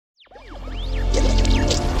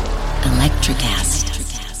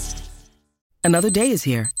NutraCast. Another day is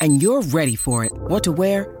here, and you're ready for it. What to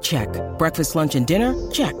wear? Check. Breakfast, lunch, and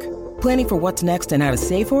dinner? Check. Planning for what's next and how to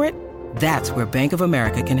save for it? That's where Bank of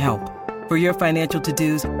America can help. For your financial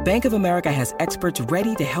to-dos, Bank of America has experts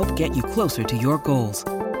ready to help get you closer to your goals.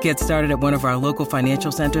 Get started at one of our local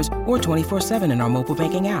financial centers or 24/7 in our mobile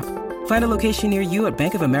banking app. Find a location near you at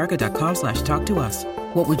bankofamerica.com/talktous.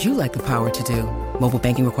 What would you like the power to do? Mobile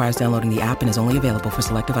banking requires downloading the app and is only available for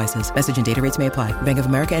select devices. Message and data rates may apply. Bank of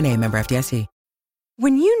America N.A., member FDIC.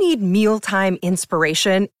 When you need mealtime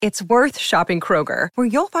inspiration, it's worth shopping Kroger, where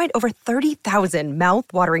you'll find over 30,000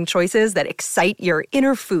 mouth-watering choices that excite your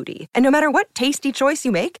inner foodie. And no matter what tasty choice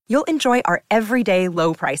you make, you'll enjoy our everyday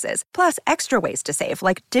low prices, plus extra ways to save,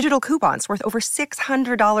 like digital coupons worth over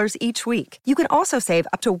 $600 each week. You can also save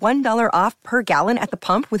up to $1 off per gallon at the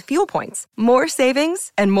pump with fuel points. More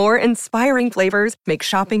savings and more inspiring flavors make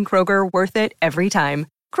shopping Kroger worth it every time.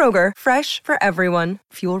 Kroger, fresh for everyone.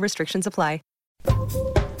 Fuel restrictions apply.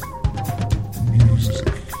 Music,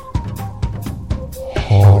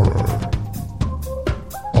 horror,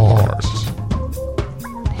 art,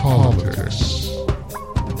 politics,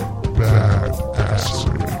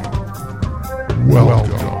 badassery.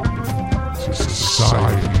 Welcome to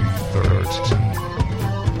Society 13.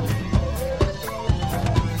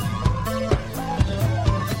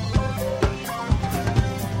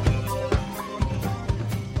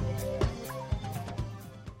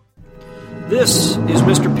 This is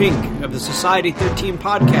Mr. Pink of the Society 13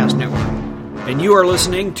 Podcast Network, and you are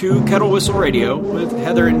listening to Kettle Whistle Radio with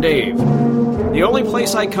Heather and Dave, the only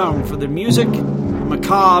place I come for the music,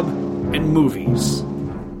 macabre, and movies.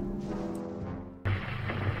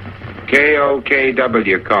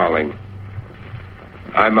 KOKW calling.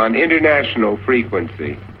 I'm on international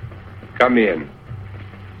frequency. Come in.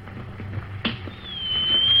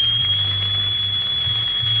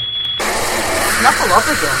 Knuckle up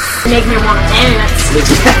again. Make me want to dance.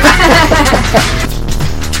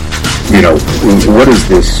 You know, what does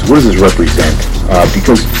this represent?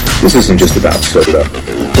 Because this isn't just about soda.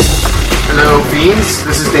 Hello, Beans.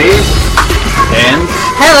 This is Dave. And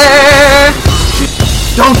Hello.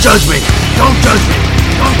 Don't judge me. Don't judge me.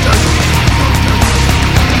 Don't judge me.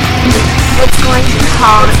 It's going to be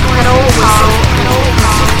called Kettle Whistle.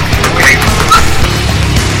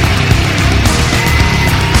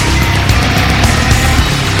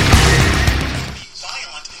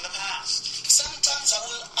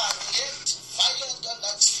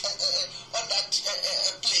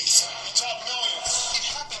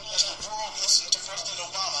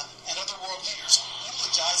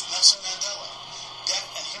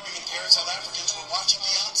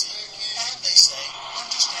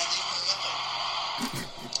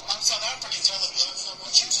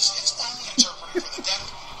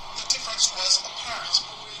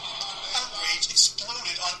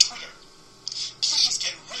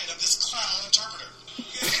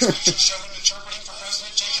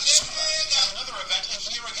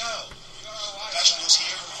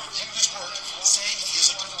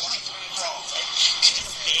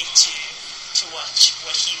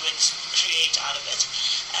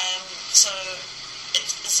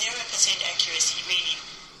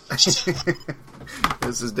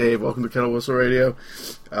 This is Dave. Welcome to Kettle Whistle Radio.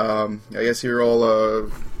 I guess you're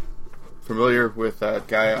all familiar with that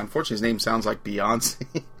guy. Unfortunately, his name sounds like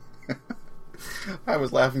Beyonce. I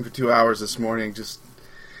was laughing for 2 hours this morning, just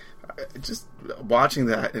watching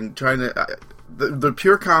that and trying to the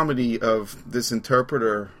pure comedy of this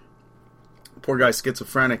interpreter. Poor guy's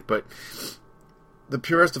schizophrenic, but the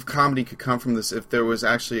purest of comedy could come from this if there was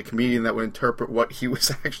actually a comedian that would interpret what he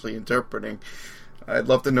was actually interpreting. I'd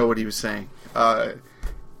love to know what he was saying.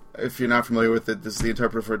 If you're not familiar with it, this is the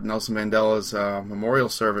interpreter for Nelson Mandela's memorial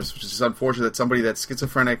service, which is unfortunate that somebody that's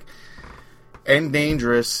schizophrenic and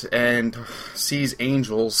dangerous and sees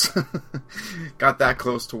angels got that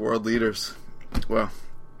close to world leaders. Well,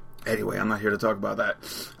 anyway, I'm not here to talk about that.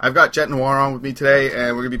 I've got Jet Noir on with me today,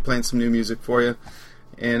 and we're going to be playing some new music for you.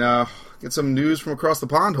 And get some news from across the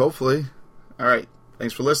pond, hopefully. All right,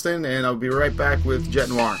 thanks for listening, and I'll be right back with Jet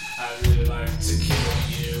Noir. I really like to kill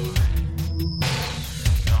you.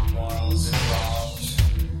 No morals involved.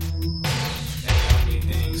 And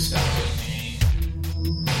everything stopping me.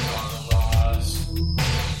 All the laws. And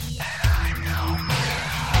I know murder.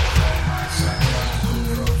 I read my psychological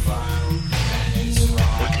profile. And it's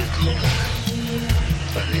wrong. What you call it?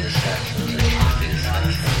 But the assassination is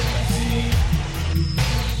frequency.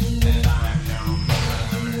 And I know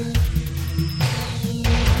murder.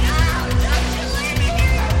 No, don't you let me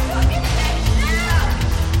hear your fucking face now!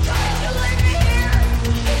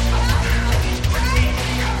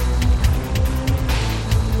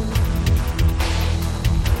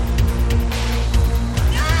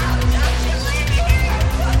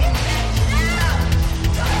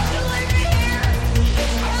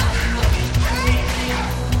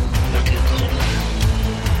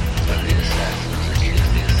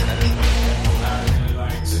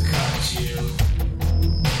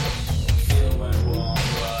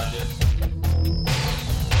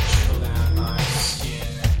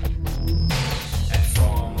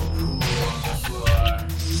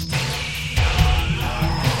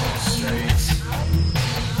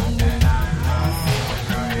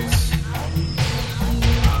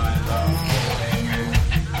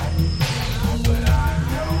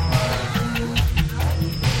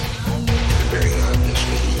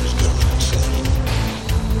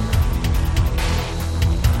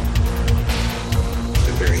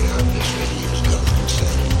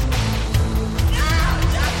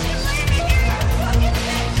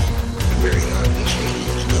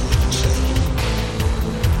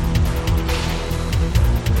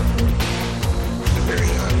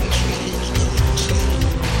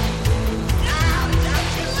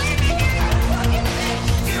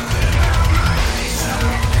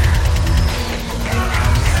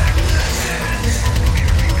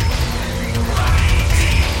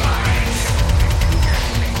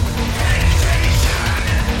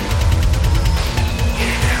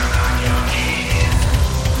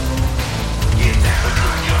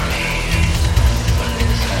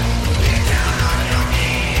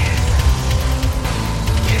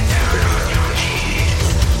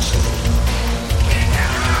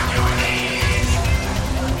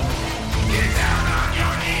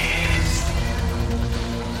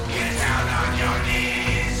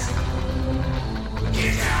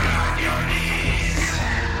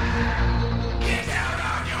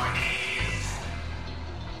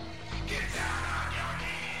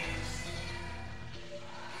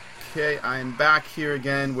 Okay, I'm back here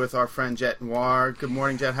again with our friend Jet Noir. Good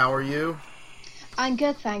morning, Jet. How are you? I'm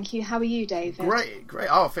good, thank you. How are you, David? Great.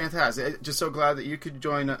 Oh, fantastic. Just so glad that you could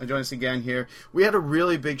join us again here. We had a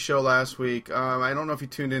really big show last week. I don't know if you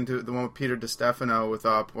tuned into the one with Peter DiStefano with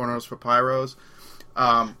Pornos for Pyros.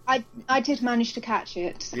 I did manage to catch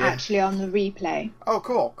it, actually, on the replay. Oh,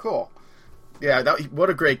 cool. Yeah, what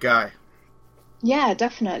a great guy. Yeah,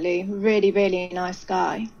 definitely. Really, really nice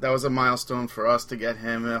guy. That was a milestone for us to get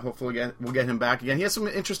him. Hopefully we'll get him back again. He has some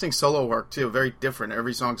interesting solo work, too. Very different.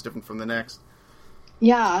 Every song's different from the next.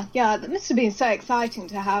 Yeah, that must have been so exciting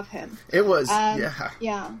to have him. It was,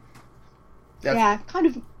 Yeah, kind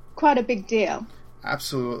of quite a big deal.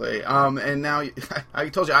 Absolutely. And now, I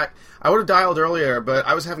told you, I would have dialed earlier, but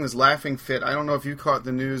I was having this laughing fit. I don't know if you caught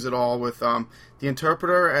the news at all with the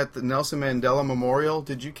interpreter at the Nelson Mandela Memorial.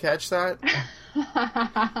 Did you catch that?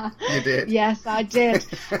 You did? Yes, I did.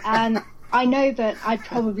 And I know that I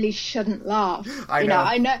probably shouldn't laugh.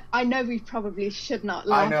 I know we probably should not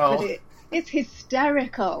laugh, but it's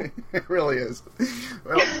hysterical. It really is.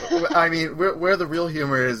 Well, I mean, where the real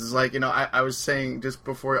humor is like, I was saying just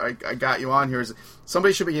before I got you on here, is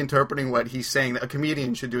somebody should be interpreting what he's saying. A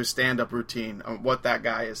comedian should do a stand-up routine on what that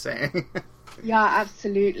guy is saying. Yeah,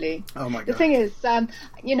 absolutely. Oh, my God. The thing is,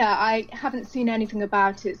 I haven't seen anything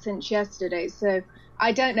about it since yesterday, so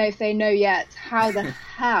I don't know if they know yet how the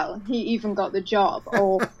hell he even got the job,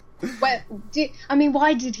 or... why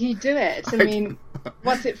did he do it? I mean,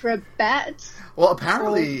 was it for a bet? Well,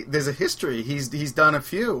 apparently there's a history. He's done a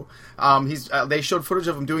few. They showed footage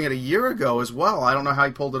of him doing it a year ago as well. I don't know how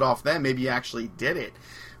he pulled it off then. Maybe he actually did it.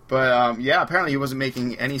 But apparently he wasn't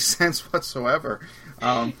making any sense whatsoever.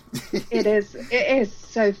 It is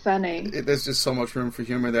so funny. There's just so much room for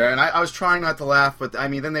humor there, and I was trying not to laugh, but I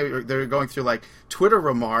mean, then they were going through like Twitter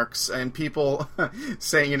remarks and people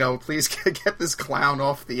saying, please get this clown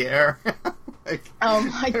off the air. Like, oh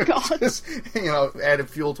my God! Just, added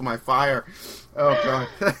fuel to my fire. Oh God!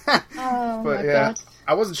 Oh my God!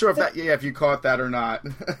 I wasn't sure if you caught that or not.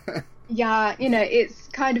 Yeah, it's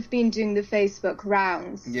kind of been doing the Facebook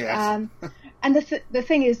rounds. Yes. And the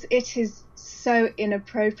thing is, it is so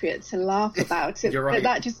inappropriate to laugh about it. You're right. But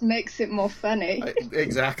that just makes it more funny.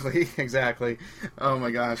 Exactly. Oh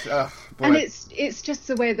my gosh. And it's just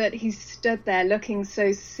the way that he stood there looking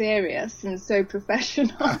so serious and so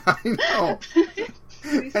professional. I know.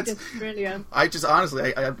 It's just brilliant. I just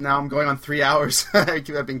honestly, now I'm going on 3 hours.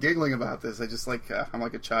 I've been giggling about this. I just I'm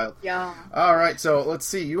like a child. Yeah. All right, so let's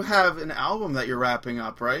see. You have an album that you're wrapping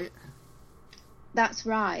up, right? That's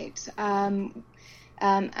right.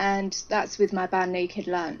 And that's with my band Naked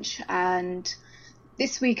Lunch. And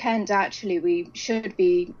this weekend, actually, we should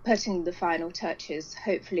be putting the final touches,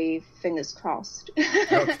 hopefully, fingers crossed.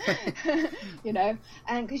 Okay.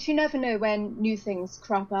 And because you never know when new things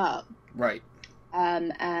crop up. Right.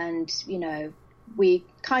 And, we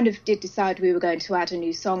kind of did decide we were going to add a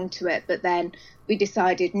new song to it, but then we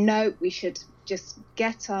decided, no, we should just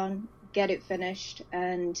get it finished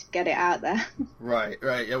and get it out there. Right.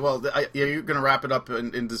 Yeah, well, you're going to wrap it up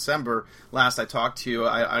in December. Last I talked to you,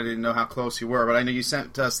 I didn't know how close you were, but I know you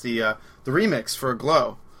sent us the remix for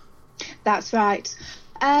Glow. That's right.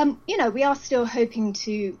 We are still hoping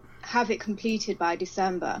to have it completed by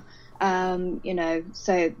December.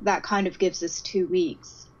 So that kind of gives us 2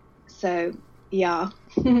 weeks. So, yeah.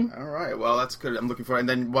 All right. Well, that's good. I'm looking forward. And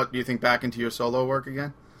then what do you think, back into your solo work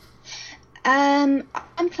again? I'm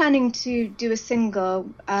planning to do a single,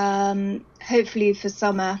 hopefully for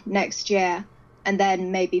summer next year, and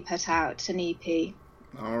then maybe put out an EP.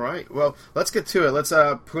 All right. Well, let's get to it. Let's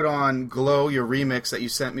put on Glow, your remix that you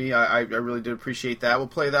sent me. I really did appreciate that. We'll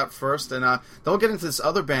play that first, and then we'll get into this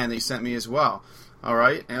other band that you sent me as well. All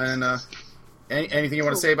right. And anything you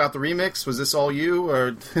want to say about the remix? Was this all you,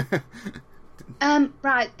 or...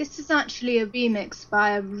 Right, this is actually a remix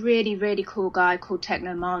by a really, really cool guy called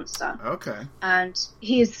Technomancer. Okay. And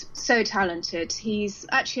he is so talented. He's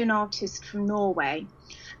actually an artist from Norway,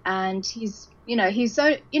 and he's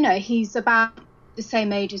about the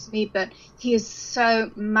same age as me, but he is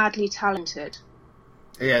so madly talented.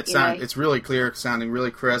 Yeah, it's really clear, sounding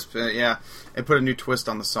really crisp. And put a new twist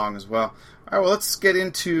on the song as well. All right, well, let's get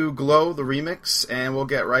into Glow, the remix, and we'll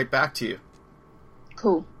get right back to you.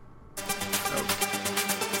 Cool.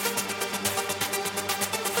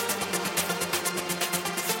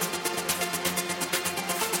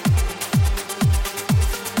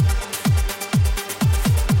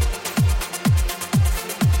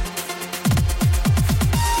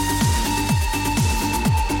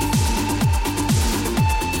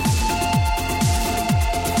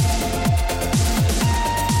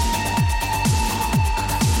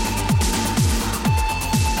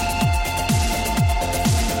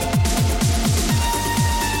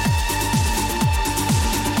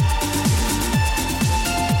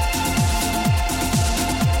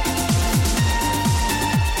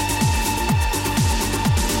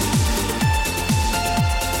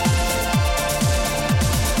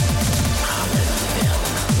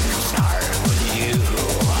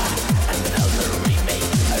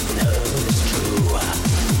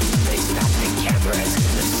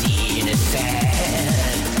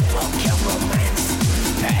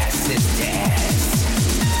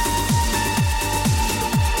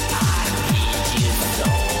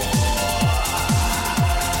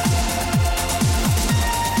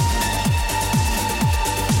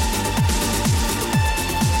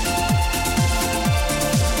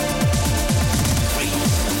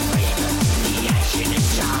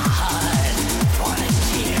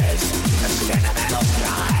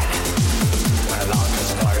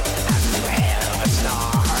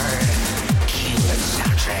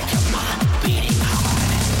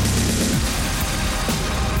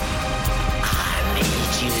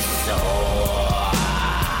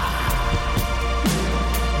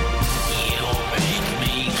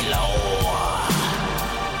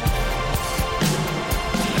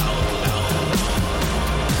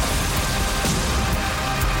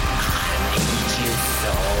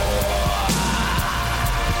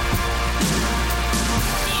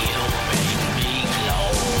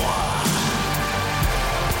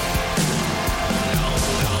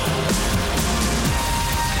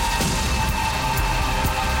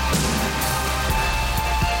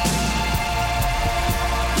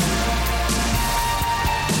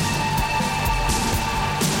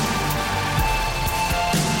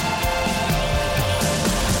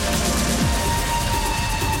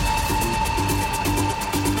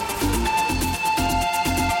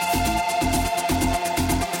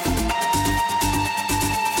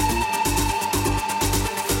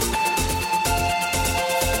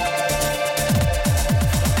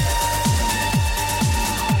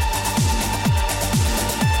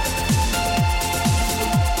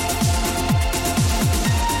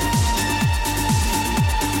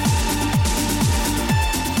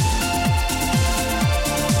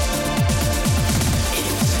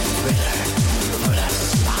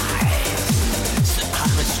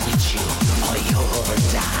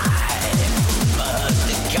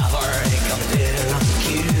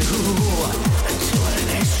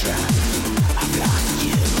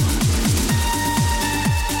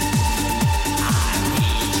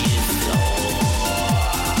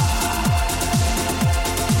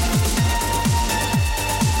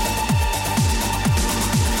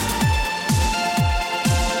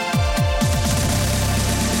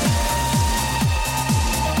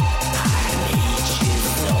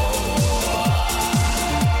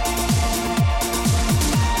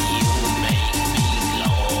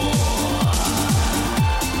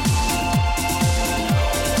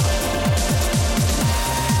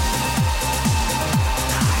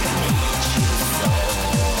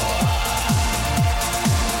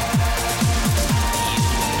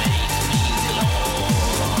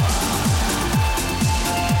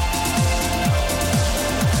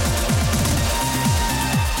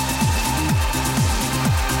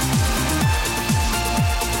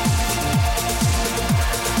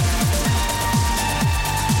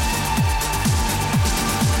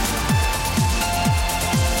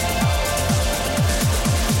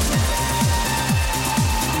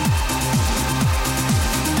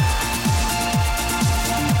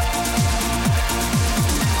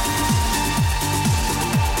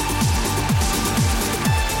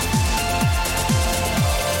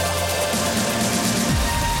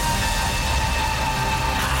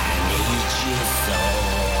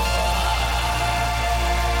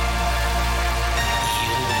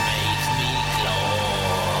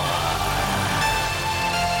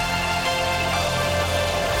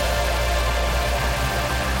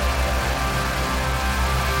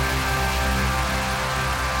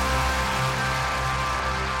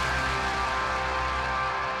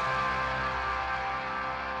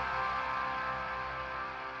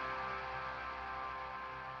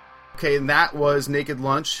 Okay, and that was Naked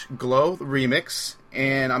Lunch Glow remix.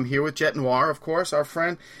 And I'm here with Jet Noir, of course, our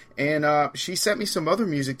friend. And she sent me some other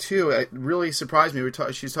music, too. It really surprised me.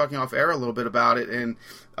 She was talking off air a little bit about it. And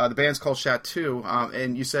the band's called Chateau.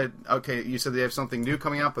 And you said they have something new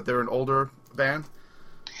coming out, but they're an older band?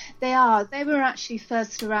 They are. They were actually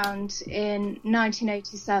first around in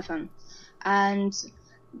 1987. And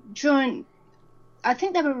I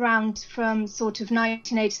think they were around from sort of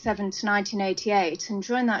 1987 to 1988, and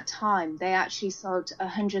during that time, they actually sold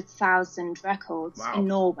 100,000 records in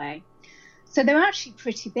Norway. So they were actually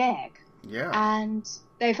pretty big. Yeah. And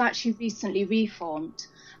they've actually recently reformed,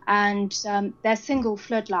 and their single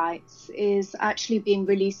 "Floodlights" is actually being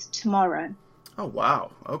released tomorrow. Oh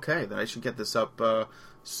wow! Okay, then I should get this up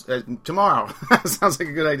tomorrow. Sounds like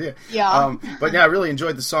a good idea. Yeah. But yeah, I really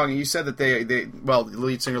enjoyed the song. And you said that the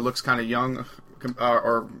lead singer looks kind of young.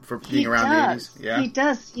 Or for being around the 80s. Yeah. He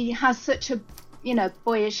does. He has such a,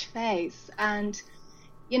 boyish face, and,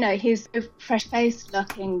 he's so fresh-faced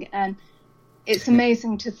looking, and it's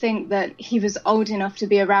amazing to think that he was old enough to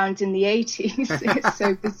be around in the 80s. It's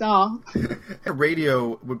so bizarre.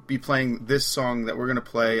 Radio would be playing this song that we're going to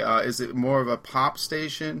play. Is it more of a pop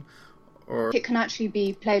station? Or it can actually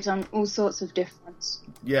be played on all sorts of different...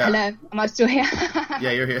 Yeah. Hello? Am I still here?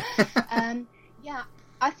 Yeah, you're here. Yeah,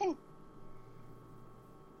 I think...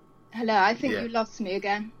 Hello, I think you lost me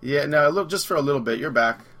again. Yeah, no, just for a little bit. You're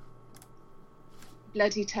back.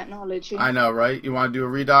 Bloody technology. I know, right? You want to do a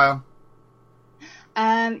redial?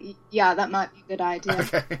 Yeah, that might be a good idea.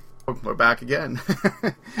 Okay. We're back again.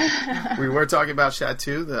 We were talking about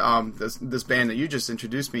Chateau, this band that you just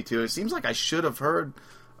introduced me to. It seems like I should have heard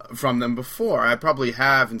from them before. I probably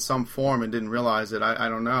have in some form and didn't realize it. I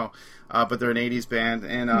don't know. But they're an 80s band,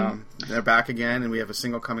 and they're back again, and we have a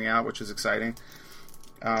single coming out, which is exciting.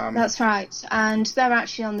 That's right, and they're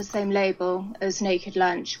actually on the same label as Naked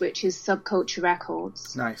Lunch, which is Subculture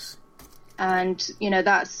Records. Nice. And,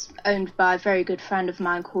 that's owned by a very good friend of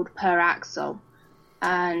mine called Per Axel,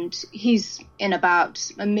 and he's in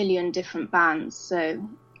about 1 million different bands, so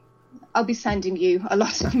I'll be sending you a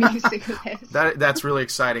lot of music with this. That's really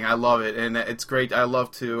exciting. I love it, and it's great. I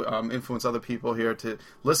love to influence other people here to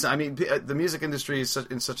listen. I mean, the music industry is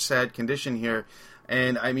in such sad condition here.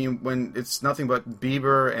 And, I mean, when it's nothing but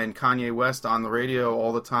Bieber and Kanye West on the radio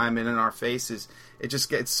all the time and in our faces, it just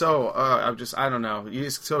gets so, I don't know, you're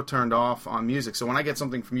just so turned off on music. So when I get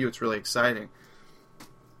something from you, it's really exciting.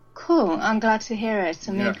 Cool. I'm glad to hear it.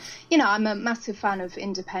 I mean, I'm a massive fan of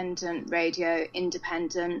independent radio,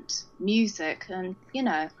 independent music. And,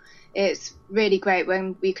 it's really great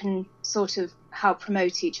when we can sort of help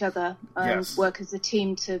promote each other and work as a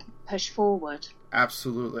team to push forward.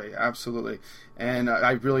 Absolutely, absolutely, and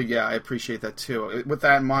I appreciate that too. With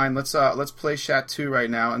that in mind, let's play Chateau right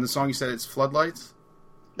now. And the song you said it's Floodlights.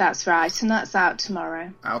 That's right, and that's out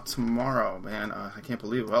tomorrow. Out tomorrow, man! I can't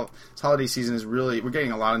believe it. Well, this holiday season is we're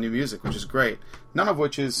getting a lot of new music, which is great. None of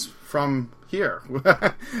which is from here.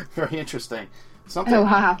 Very interesting. Something. Oh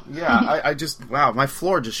wow! Yeah, my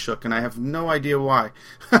floor just shook, and I have no idea why.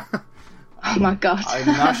 Oh my God.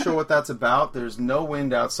 I'm not sure what that's about. There's no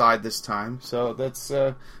wind outside this time, so that's,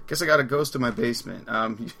 guess I got a ghost in my basement.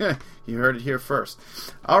 You heard it here first.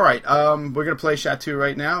 All right, we're going to play Chateau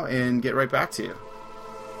right now and get right back to you.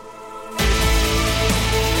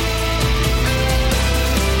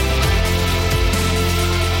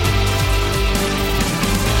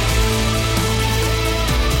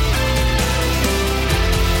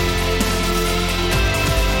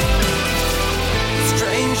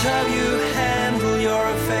 How you handle your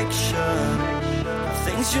affection,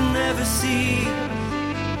 things you never see.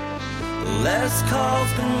 Less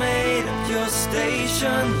calls been made at your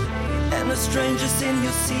station, and the strangers in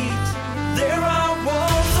your seat. There are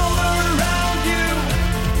walls all around you.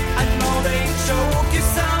 I know they choke you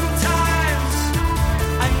sometimes.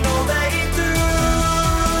 I know they do.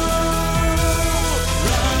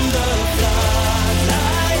 Run the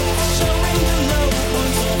floodlight, showing the low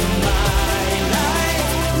points of my life,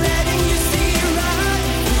 letting you see right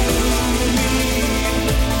through me.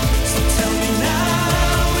 So tell me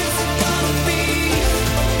now, is it gonna be?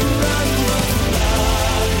 Run the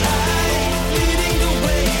floodlight, leading the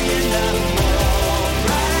way, and I'm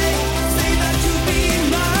alright. Say that you'll be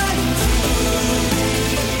mine too.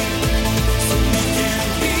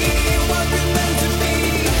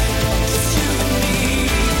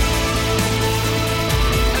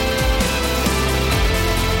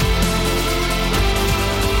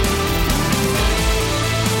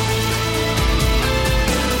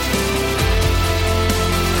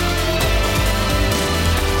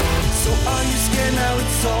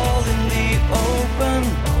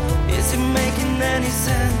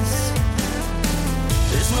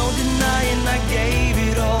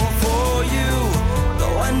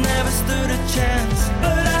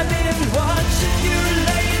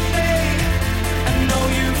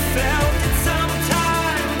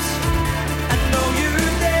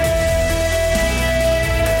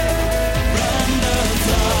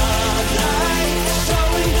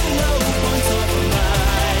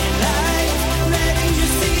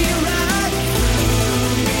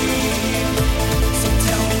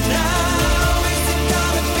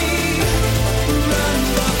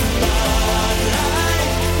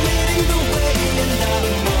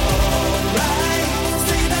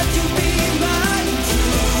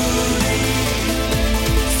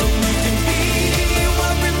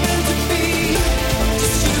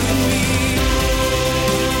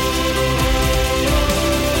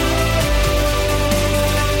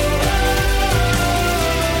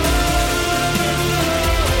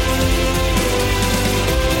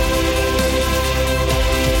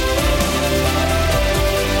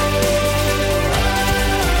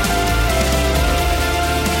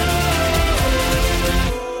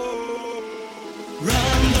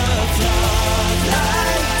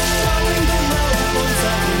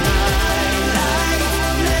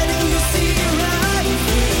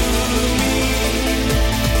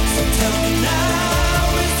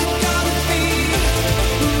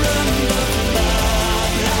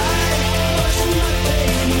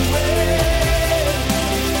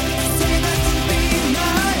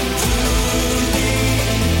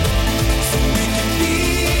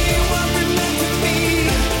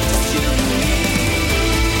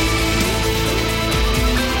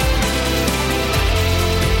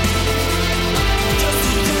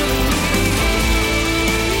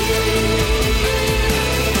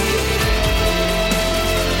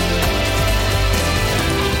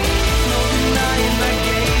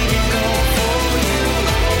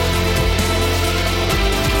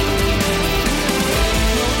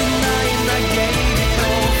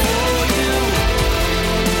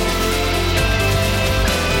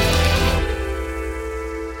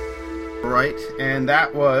 And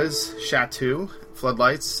that was Chateau,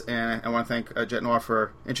 Floodlights, and I want to thank Jet Noir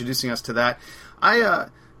for introducing us to that. I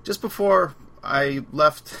just before I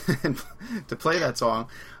left to play that song,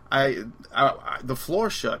 the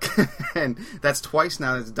floor shook, and that's twice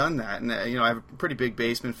now that's done that. And I have a pretty big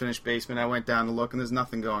basement, finished basement. I went down to look, and there's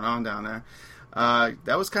nothing going on down there.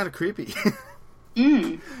 That was kind of creepy.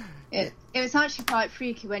 It was actually quite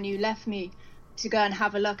freaky when you left me to go and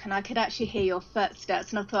have a look, and I could actually hear your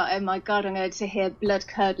footsteps, and I thought, oh my god, I'm going to hear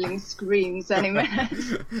blood-curdling screams any minute.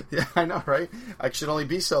 Yeah, I know, right? I should only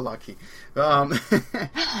be so lucky. Those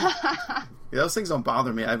things don't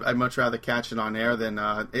bother me. I'd much rather catch it on air than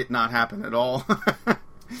it not happen at all.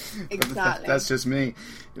 Exactly. That's just me.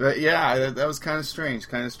 But yeah, that was kind of strange.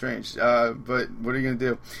 But what are you going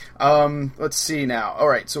to do? Let's see now. All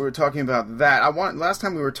right, so we're talking about that. Last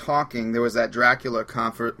time we were talking, there was that Dracula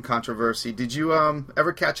controversy. Did you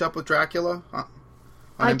ever catch up with Dracula?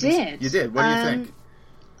 I did. You did? What do you think?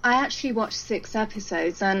 I actually watched 6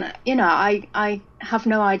 episodes, and I have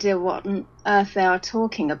no idea what on earth they are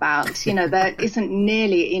talking about. There isn't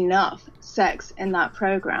nearly enough sex in that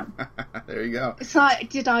program. There you go. It's like,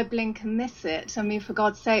 did I blink and miss it? I mean, for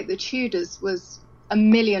God's sake, The Tudors was a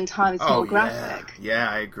million times more graphic. Yeah,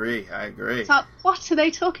 I agree. It's like, what are they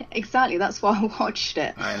talking? Exactly, that's why I watched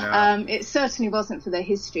it. I know. It certainly wasn't for the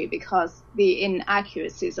history, because the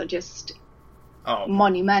inaccuracies are just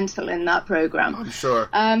monumental in that program. I'm sure.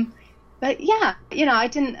 But yeah, I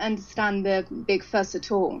didn't understand the big fuss at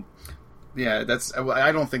all. Yeah,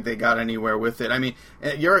 I don't think they got anywhere with it. I mean,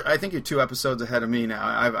 I think you're 2 episodes ahead of me now.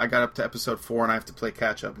 I got up to episode 4, and I have to play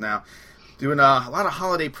catch up now. Doing a lot of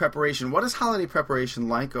holiday preparation. What is holiday preparation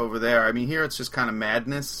like over there? I mean, here it's just kind of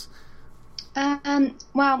madness.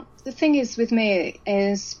 Well, the thing is with me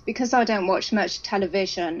is, because I don't watch much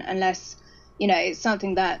television unless it's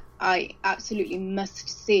something that I absolutely must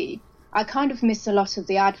see, I kind of miss a lot of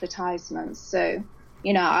the advertisements. So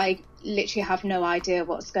I literally have no idea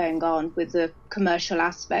what's going on with the commercial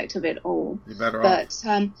aspect of it all. You're better off.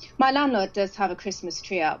 But my landlord does have a Christmas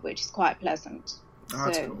tree up, which is quite pleasant. Oh,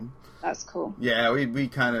 that's cool. That's cool. Yeah, we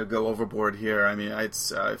kind of go overboard here. I mean,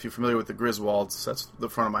 it's if you're familiar with the Griswolds, that's the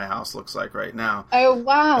front of my house looks like right now. Oh,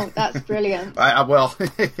 wow. That's brilliant. Well,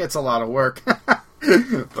 it's a lot of work.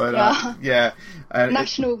 But yeah.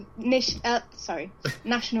 National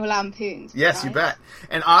Lampoons. Yes, right? You bet.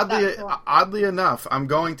 And oddly enough, I'm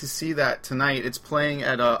going to see that tonight. It's playing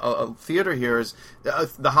at a theater here.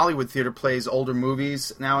 The Hollywood Theater plays older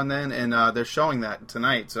movies now and then, and they're showing that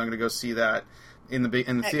tonight. So I'm going to go see that in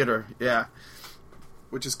the theater. Yeah,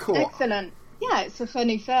 which is cool. Excellent. Yeah, it's a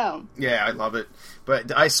funny film. Yeah, I love it.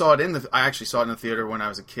 But I actually saw it in the theater when I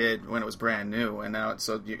was a kid, when it was brand new, and now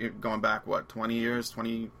you're going back 20 years,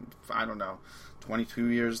 22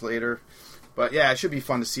 years later. But yeah, it should be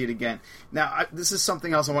fun to see it again. Now, this is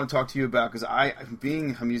something else I want to talk to you about, because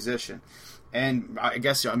being a musician, and I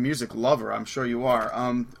guess a music lover, I'm sure you are.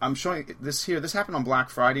 I'm showing this here. This happened on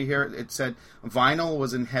Black Friday here. It said vinyl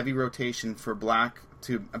was in heavy rotation for Back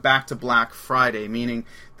to Black Friday, meaning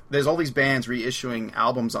there's all these bands reissuing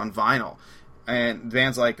albums on vinyl. And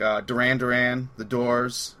bands like Duran Duran, The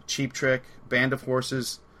Doors, Cheap Trick, Band of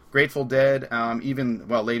Horses, Grateful Dead, even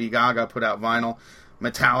Lady Gaga put out vinyl,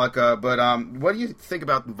 Metallica. But what do you think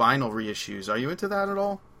about vinyl reissues? Are you into that at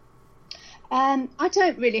all? I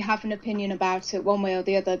don't really have an opinion about it one way or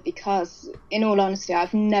the other, because, in all honesty,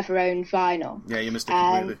 I've never owned vinyl. Yeah, you missed it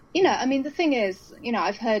completely. I mean, the thing is,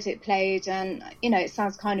 I've heard it played, and, it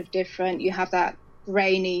sounds kind of different. You have that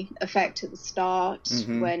grainy effect at the start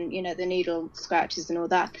when, the needle scratches and all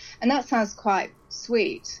that. And that sounds quite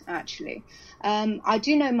sweet, actually. I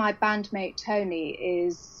do know my bandmate Tony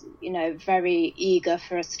is, very eager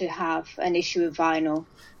for us to have an issue of vinyl.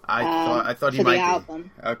 I thought he might be.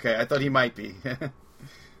 Album. Okay, I thought he might be.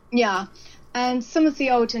 Yeah, and some of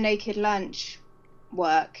the older Naked Lunch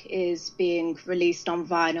work is being released on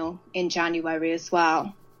vinyl in January as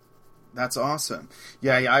well. That's awesome.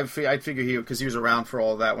 Yeah, I'd figure because he was around for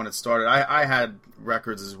all that when it started. I had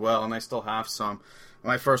records as well, and I still have some.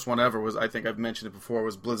 My first one ever was, I think I've mentioned it before,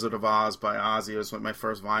 was Blizzard of Oz by Ozzy. It was my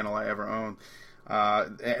first vinyl I ever owned.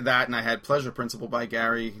 That, and I had Pleasure Principle by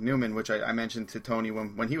Gary Newman, which I mentioned to Tony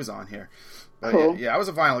when he was on here. But cool. Yeah, I was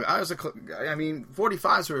a vinyl.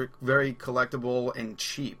 45s were very collectible and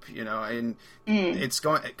cheap, and it's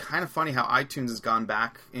kind of funny how iTunes has gone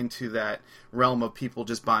back into that realm of people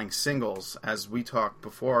just buying singles. As we talked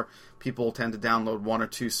before, people tend to download 1 or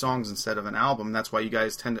 2 songs instead of an album. That's why you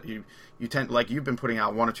guys tend like you've been putting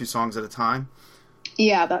out 1 or 2 songs at a time.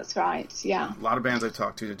 Yeah, that's right. Yeah, a lot of bands I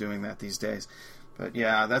talk to are doing that these days. But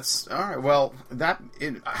yeah, that's all right. Well,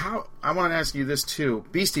 how I want to ask you this too.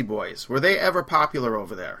 Beastie Boys, were they ever popular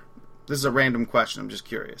over there? This is a random question. I'm just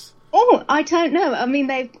curious. Oh, I don't know. I mean,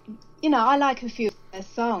 I like a few of their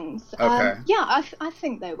songs. Okay. Yeah, I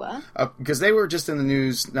think they were. Because they were just in the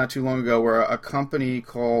news not too long ago, where a company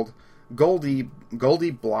called Goldie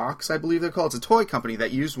Blocks, I believe they're called. It's a toy company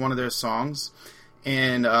that used one of their songs,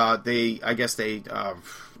 and I don't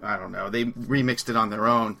know, they remixed it on their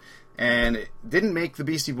own. And it didn't make the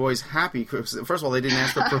Beastie Boys happy. First of all, they didn't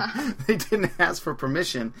ask for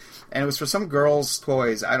permission, and it was for some girl's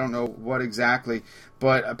toys. I don't know what exactly,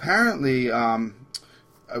 but apparently, well,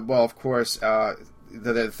 of course,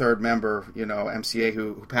 the third member, MCA,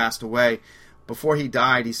 who passed away, before he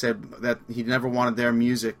died, he said that he never wanted their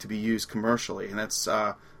music to be used commercially, and that's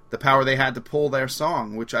the power they had to pull their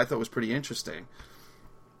song, which I thought was pretty interesting.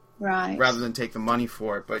 Right. Rather than take the money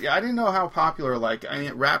for it. But yeah, I didn't know how popular,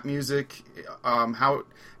 rap music, how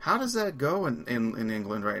does that go in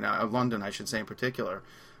England right now? London, I should say, in particular.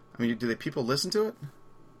 I mean, people listen to it?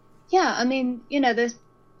 Yeah, I mean,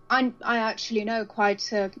 I actually know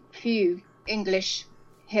quite a few English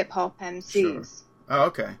hip-hop MCs. Sure. Oh,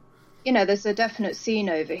 okay. There's a definite scene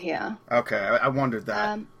over here. Okay, I wondered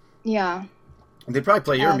that. Yeah. They probably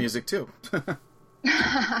play your music, too.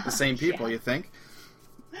 The same people, you think?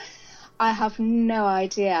 I have no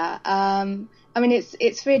idea. I mean,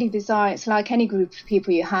 it's really bizarre. It's like any group of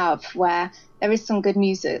people you have where there is some good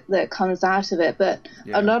music that comes out of it, but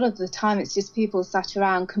a lot of the time it's just people sat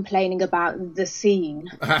around complaining about the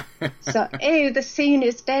scene. So, the scene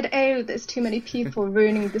is dead. There's too many people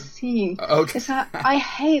ruining the scene. Okay. It's like, I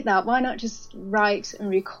hate that. Why not just write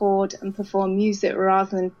and record and perform music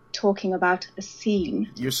rather than talking about a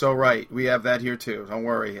scene? You're so right. We have that here too. Don't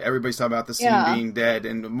worry. Everybody's talking about the scene being dead,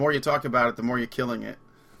 and the more you talk about it, the more you're killing it.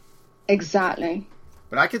 Exactly.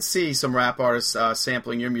 But I could see some rap artists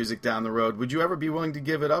sampling your music down the road. Would you ever be willing to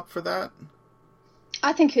give it up for that?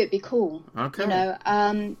 I think it'd be cool. Okay.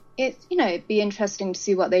 It'd be interesting to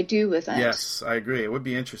see what they do with it. Yes, I agree. It would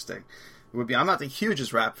be interesting. It would be. I'm not the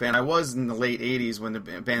hugest rap fan. I was in the late '80s when the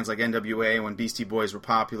bands like NWA, when Beastie Boys were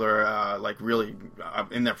popular, really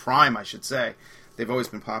in their prime, I should say. They've always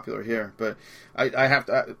been popular here. But I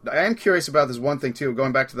am curious about this one thing too.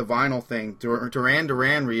 Going back to the vinyl thing, Duran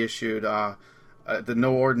Duran reissued the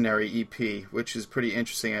No Ordinary EP, which is pretty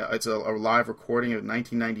interesting. It's a live recording of a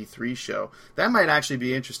 1993 show. That might actually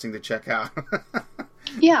be interesting to check out.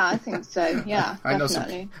 Yeah, I think so. Yeah,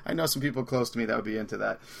 definitely. I know some people close to me that would be into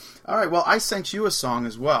that. All right, well, I sent you a song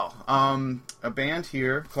as well. A band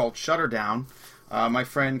here called Shutterdown. My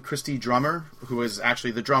friend Christy Drummer, who is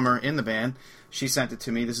actually the drummer in the band, she sent it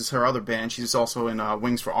to me. This is her other band. She's also in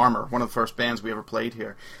Wings for Armor, one of the first bands we ever played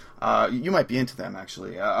here. You might be into them,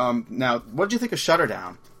 actually. Now, what did you think of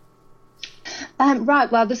Shutterdown?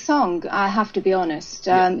 Right, well, the song, I have to be honest,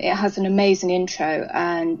 it has an amazing intro,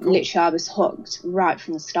 and literally I was hooked right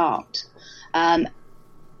from the start. And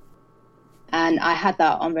I had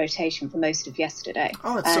that on rotation for most of yesterday.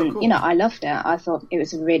 Oh, that's so cool. I loved it. I thought it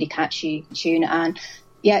was a really catchy tune. And,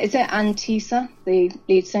 is it Antisa, the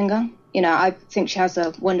lead singer? I think she has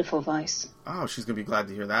a wonderful voice. Oh, she's going to be glad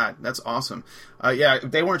to hear that. That's awesome.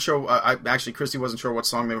 They weren't sure. Actually, Christy wasn't sure what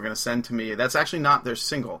song they were going to send to me. That's actually not their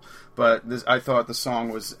single, but I thought the song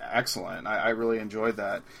was excellent. I really enjoyed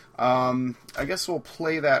that. I guess we'll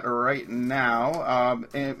play that right now.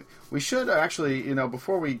 And we should actually,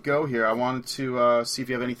 before we go here, I wanted to see if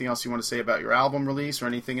you have anything else you want to say about your album release or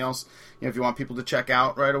anything else, if you want people to check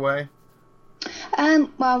out right away.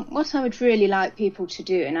 Well, what I would really like people to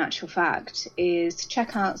do, in actual fact, is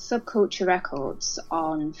check out Subculture Records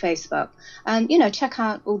on Facebook. And, check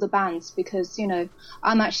out all the bands because,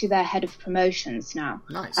 I'm actually their head of promotions now.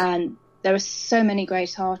 Nice. And there are so many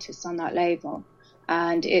great artists on that label.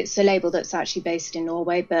 And it's a label that's actually based in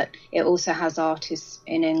Norway, but it also has artists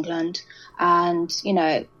in England. And,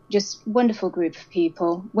 just wonderful group of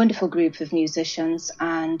people, wonderful group of musicians,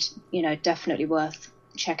 and, definitely worth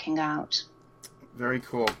checking out. Very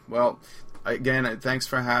cool. Well, again, thanks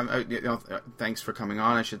for thanks for coming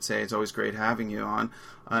on. I should say it's always great having you on,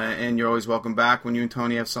 and you're always welcome back when you and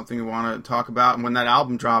Tony have something you want to talk about, and when that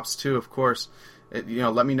album drops too. Of course,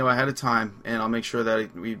 let me know ahead of time, and I'll make sure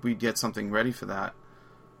that we get something ready for that.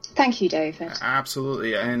 Thank you, David.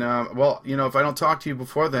 Absolutely, and if I don't talk to you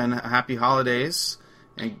before then, happy holidays.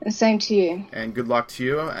 And same to you. And good luck to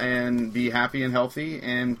you, and be happy and healthy,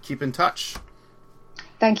 and keep in touch.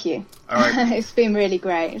 Thank you. All right. It's been really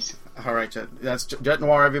great. All right, that's Jet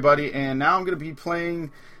Noir, everybody. And now I'm going to be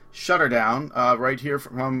playing Shutterdown right here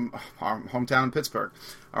from our hometown in Pittsburgh.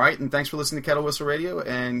 All right, and thanks for listening to Kettle Whistle Radio,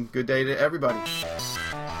 and good day to everybody.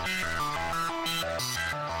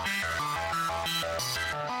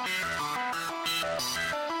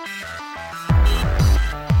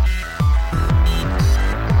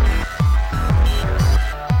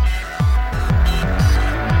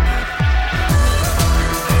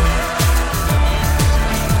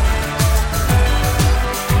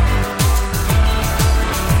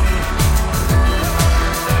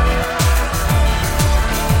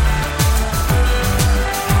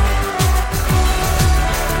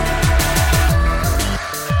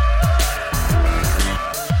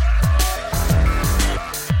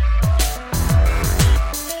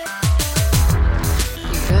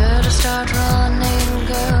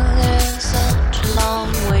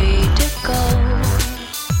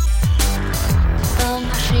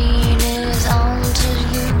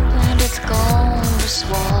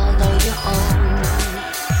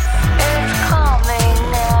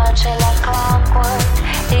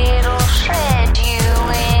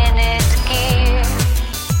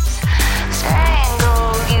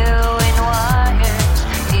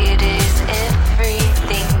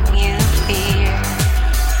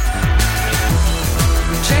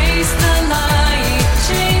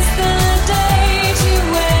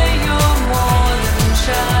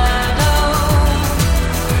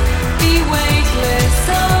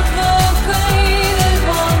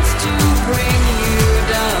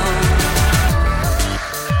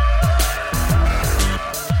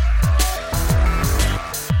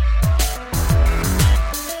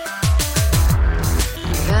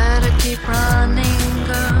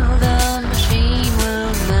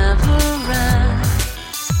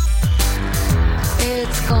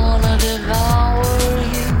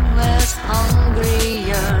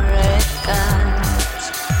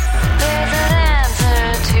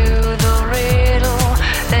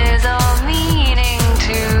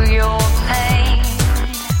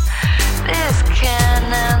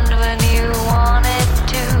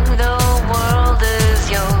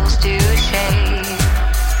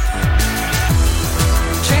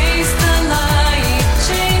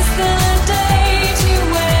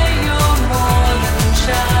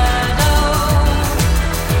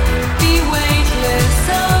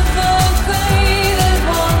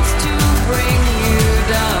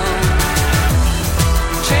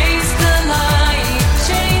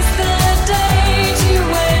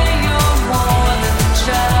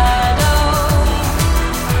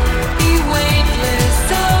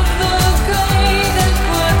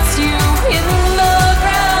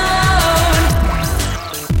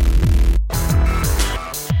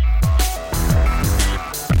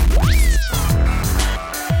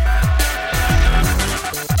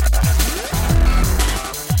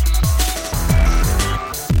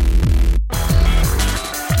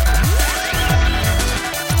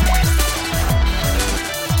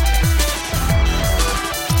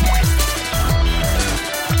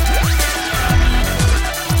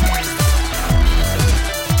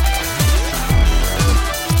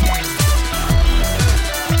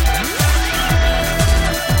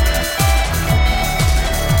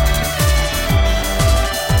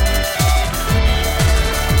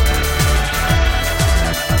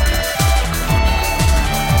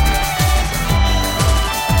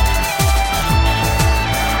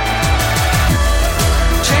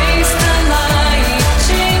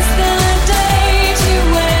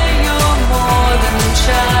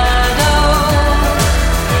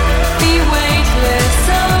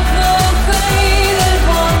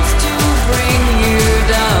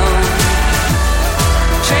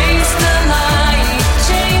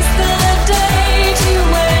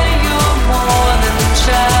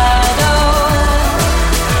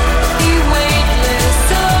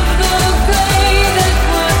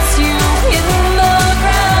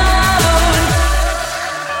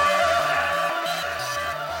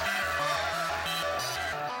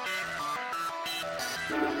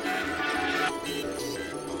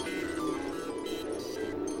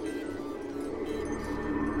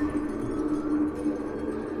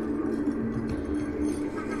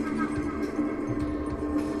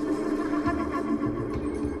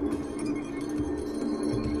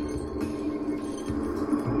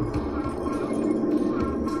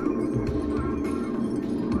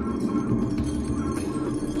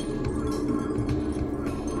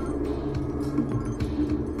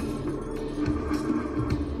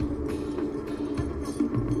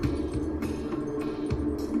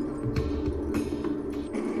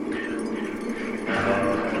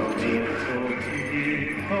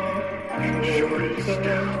 I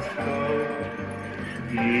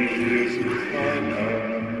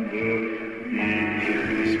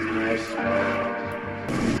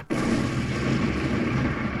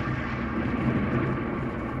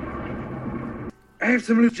have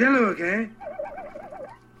some loose jello, okay?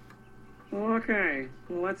 Okay,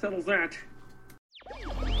 well that settles that.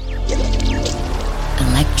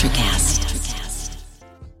 Electricast.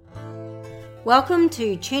 Welcome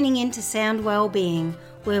to Tuning Into Sound Wellbeing,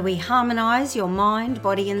 where we harmonise your mind,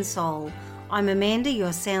 body and soul. I'm Amanda,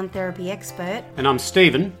 your sound therapy expert. And I'm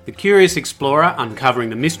Stephen, the curious explorer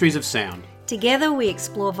uncovering the mysteries of sound. Together we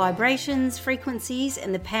explore vibrations, frequencies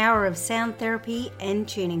and the power of sound therapy and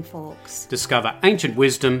tuning forks. Discover ancient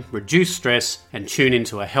wisdom, reduce stress and tune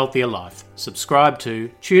into a healthier life. Subscribe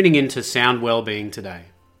to Tuning Into Sound Wellbeing today.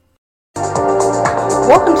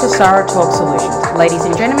 Welcome to Sarah Talk Solutions. Ladies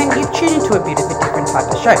and gentlemen, you've tuned into a bit of a different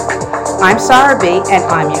type of show. I'm Sarah B and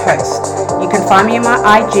I'm your host. You can find me on my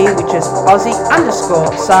IG, which is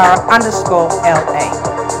Aussie_Sarah_LA.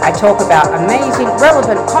 I talk about amazing,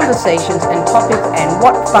 relevant conversations and topics and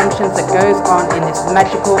what functions that goes on in this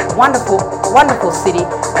magical, wonderful, wonderful city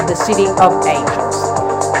of the City of Angels.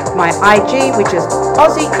 My IG, which is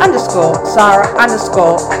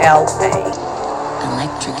Aussie_Sarah_LA.